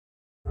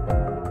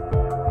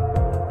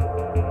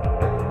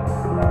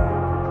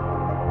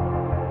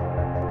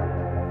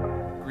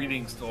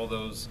Greetings to all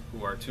those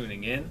who are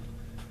tuning in.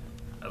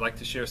 I'd like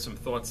to share some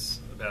thoughts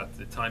about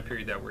the time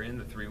period that we're in,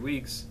 the 3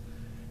 weeks,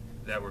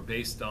 that were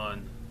based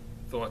on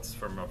thoughts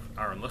from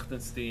Aaron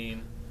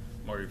Lichtenstein,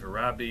 Mori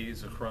Rabbi,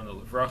 Zichrono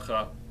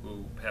Livracha,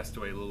 who passed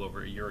away a little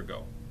over a year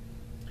ago.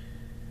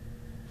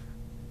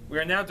 We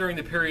are now during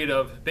the period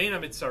of Bein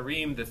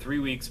HaMitzarim, the 3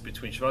 weeks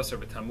between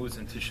Shavuos Tammuz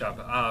and Tisha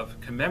B'Av,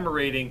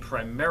 commemorating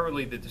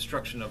primarily the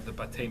destruction of the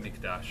Batei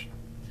Mikdash.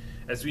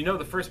 As we know,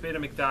 the first Beit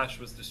HaMikdash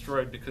was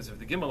destroyed because of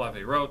the Gimel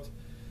Averot,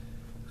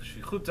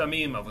 Shvichut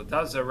Damim,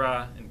 Avodah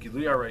Zarah, and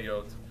Gilui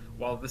Arayot,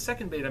 while the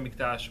second Beit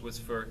HaMikdash was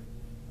for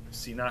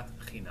Sinat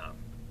Chinam.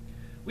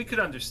 We could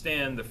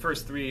understand the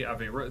first three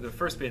Averot, the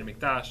first Beit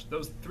HaMikdash.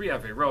 Those three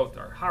Averot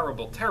are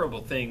horrible,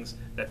 terrible things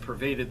that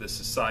pervaded the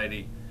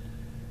society.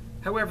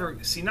 However,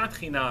 Sinat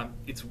Chinam,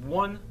 it's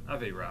one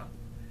Averah,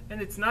 and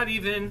it's not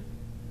even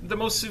the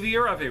most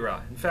severe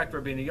Averah. In fact,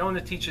 Rabbi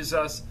Yonah teaches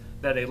us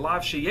that a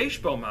lav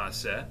sheyesh bo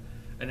maaseh,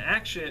 an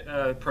action,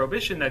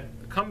 prohibition that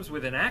comes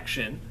with an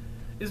action,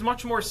 is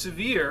much more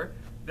severe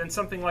than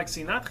something like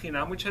Sinat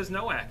Chinam, which has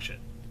no action.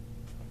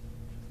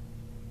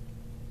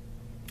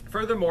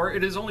 Furthermore,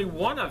 it is only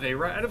one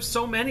Aveira out of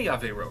so many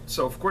Aveirot.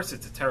 So, of course,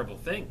 it's a terrible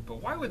thing.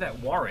 But why would that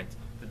warrant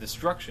the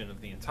destruction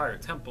of the entire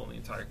temple and the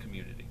entire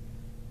community?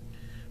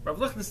 Rav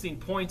Lichtenstein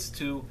points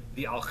to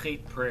the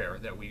Al-Chet prayer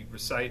that we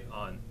recite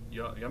on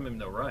Yomim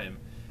Noraim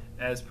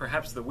as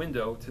perhaps the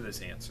window to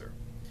this answer.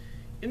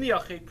 In the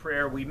Al-Chet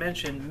prayer, we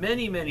mention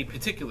many, many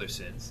particular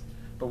sins,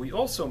 but we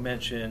also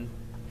mention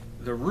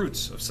the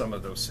roots of some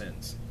of those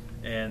sins.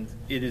 And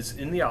it is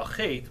in the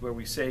Al-Chet where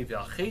we say,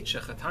 V'al-Chet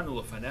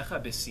shechatanu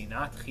lefanecha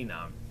b'sinat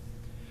chinam.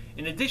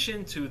 In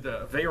addition to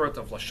the Aveirot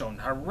of Lashon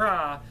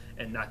Hara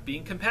and not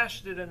being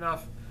compassionate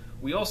enough,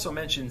 we also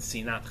mention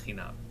Sinat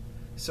Chinam.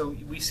 So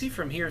we see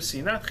from here,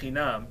 Sinat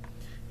Chinam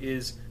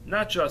is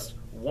not just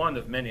one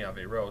of many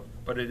Aveirot,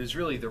 but it is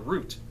really the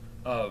root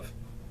of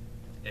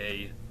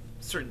a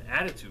certain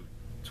attitude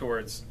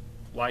towards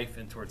life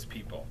and towards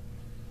people.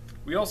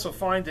 We also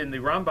find in the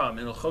Rambam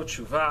in Hilchot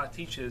Tshuva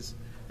teaches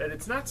that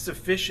it's not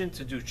sufficient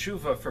to do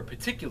tshuva for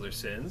particular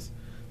sins,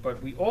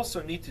 but we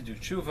also need to do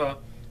tshuva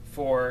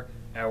for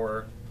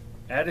our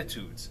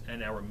attitudes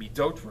and our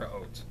midot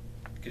ra'ot.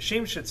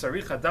 Kashem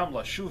shetzarich adam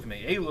lashuv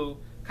me'elu,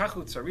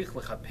 kachu tzarich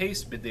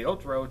lechapes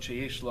b'deot ra'ot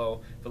sheyesh lo,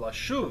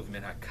 v'lashuv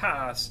min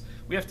hakas.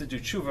 We have to do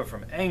tshuva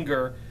from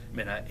anger,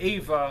 min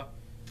ha'eva,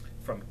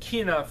 from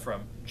kina,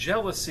 from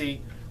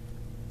jealousy,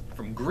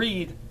 from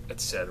greed,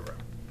 etc.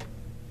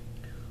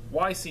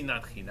 Why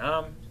Sinat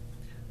Chinam?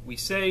 We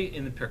say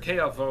in the Pirkei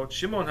Avot,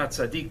 Shimon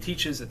HaTzadik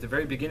teaches at the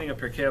very beginning of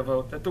Pirkei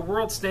Avot that the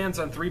world stands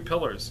on 3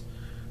 pillars: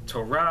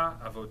 Torah,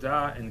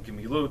 Avodah, and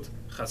Gemilut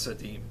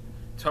Chasadim.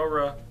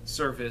 Torah,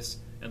 service,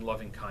 and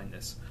loving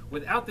kindness.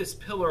 Without this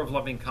pillar of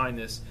loving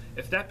kindness,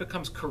 if that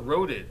becomes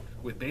corroded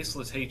with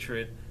baseless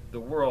hatred, the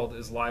world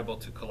is liable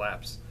to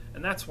collapse.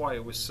 And that's why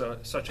it was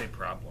such a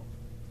problem.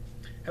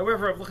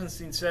 However, Rav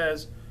Lichtenstein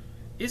says,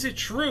 is it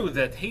true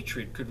that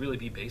hatred could really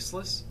be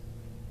baseless?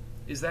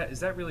 Is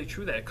that really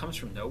true, that it comes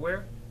from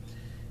nowhere?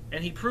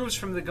 And he proves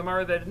from the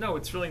Gemara that no,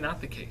 it's really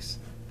not the case.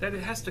 That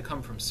it has to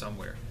come from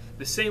somewhere.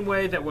 The same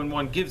way that when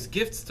one gives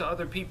gifts to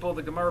other people,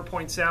 the Gemara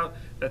points out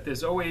that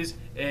there's always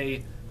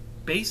a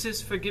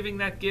basis for giving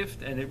that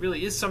gift, and it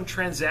really is some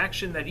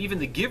transaction that even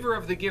the giver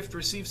of the gift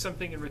receives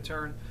something in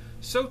return.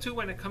 So too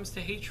when it comes to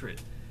hatred,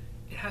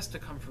 it has to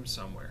come from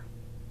somewhere.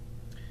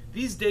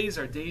 These days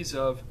are days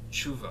of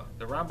tshuva.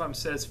 The Rambam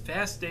says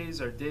fast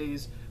days are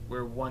days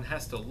where one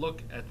has to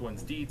look at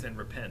one's deeds and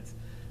repent,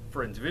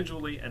 for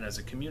individually and as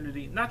a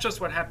community, not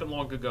just what happened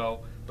long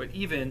ago, but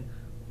even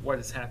what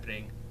is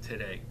happening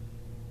today.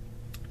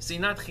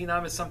 Sinat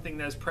Chinam is something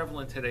that is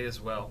prevalent today as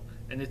well,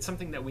 and it's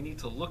something that we need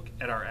to look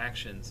at our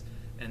actions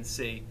and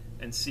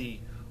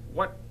see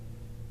what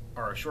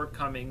are our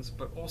shortcomings,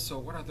 but also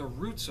what are the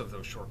roots of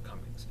those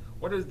shortcomings.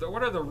 What are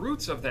the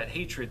roots of that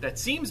hatred that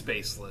seems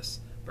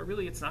baseless, but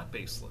really it's not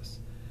baseless.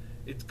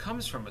 It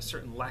comes from a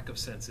certain lack of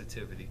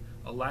sensitivity,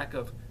 a lack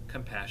of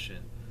compassion,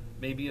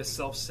 maybe a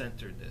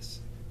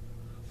self-centeredness.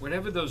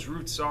 Whatever those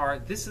roots are,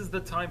 this is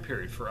the time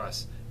period for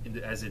us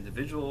as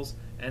individuals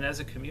and as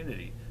a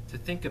community to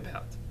think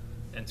about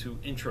and to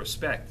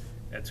introspect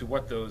as to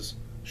what those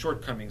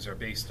shortcomings are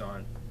based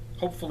on.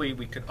 Hopefully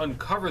we can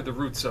uncover the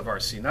roots of our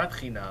Sinat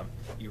Chinam,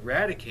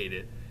 eradicate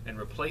it, and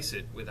replace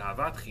it with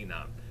Avat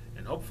Chinam.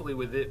 And hopefully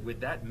with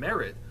that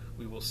merit,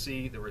 we will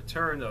see the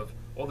return of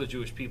all the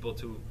Jewish people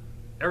to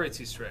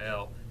Eretz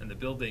Yisrael and the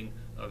building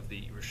of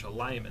the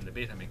Yerushalayim and the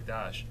Beit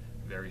HaMikdash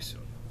very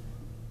soon.